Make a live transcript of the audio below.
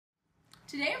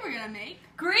Today we're gonna make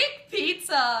Greek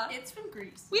pizza. It's from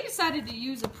Greece. We decided to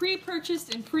use a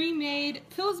pre-purchased and pre-made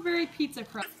Pillsbury pizza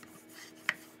crust.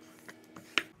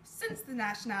 Since the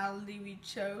nationality we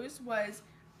chose was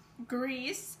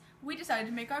Greece, we decided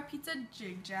to make our pizza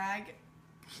jig-jag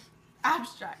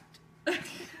abstract. Okay.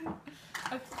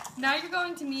 Now you're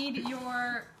going to need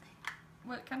your,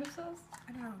 what kind of sauce?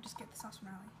 I don't know, just get the sauce from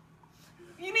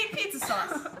Allie. You need pizza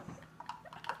sauce.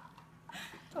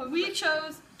 We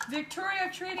chose Victoria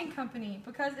Trading Company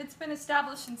because it's been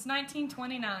established since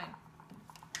 1929.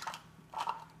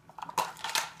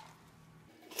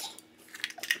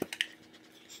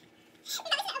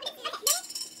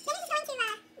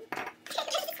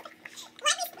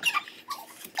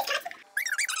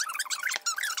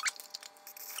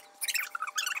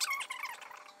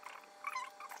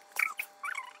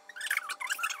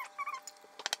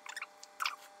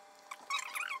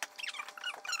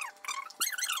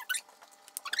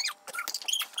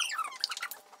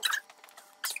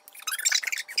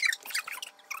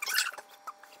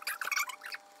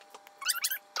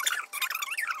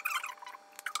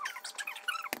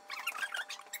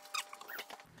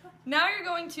 Now you're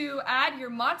going to add your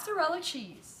mozzarella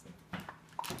cheese.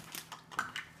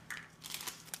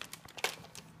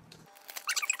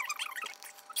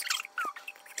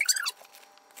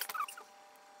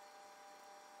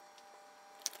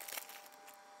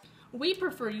 We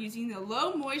prefer using the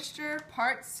low moisture,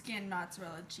 part skin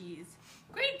mozzarella cheese.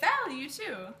 Great value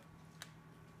too.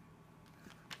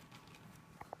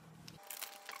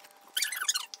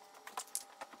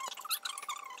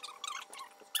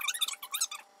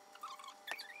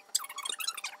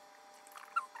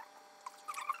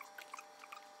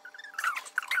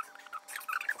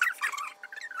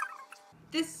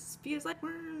 This feels like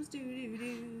worms, do do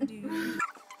do do.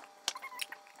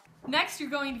 Next, you're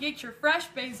going to get your fresh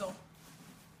basil.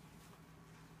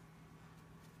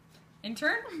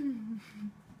 Intern?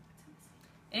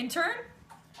 Intern?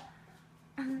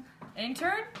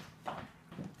 Intern?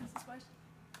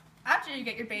 After you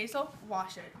get your basil,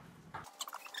 wash it.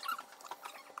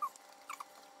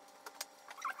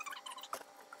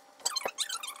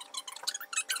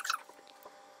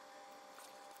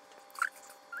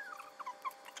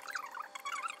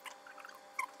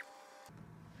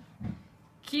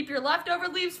 Keep your leftover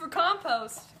leaves for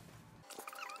compost.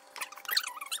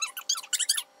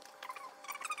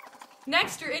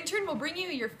 Next, your intern will bring you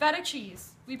your feta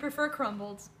cheese. We prefer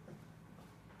crumbled.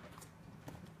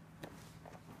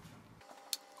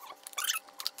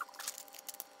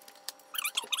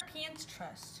 Europeans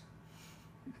trust.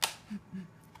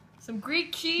 Some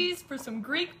Greek cheese for some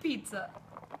Greek pizza.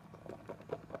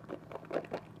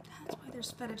 That's why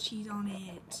there's feta cheese on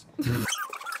it.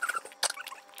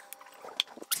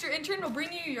 Your intern will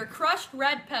bring you your crushed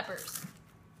red peppers.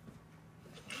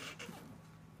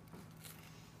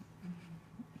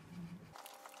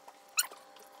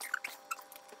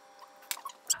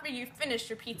 After you've finished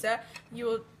your pizza, you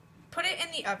will put it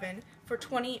in the oven for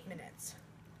 20 minutes.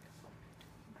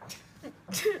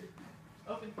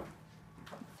 Open.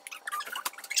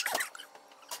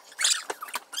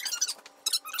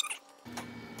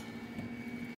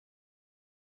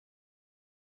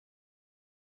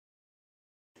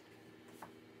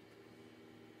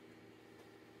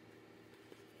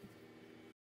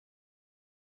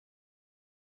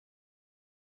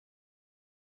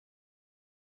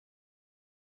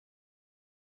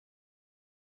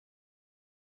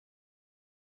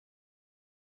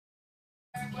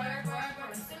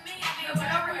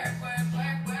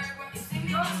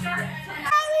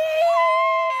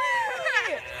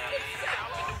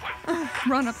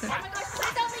 Run up there.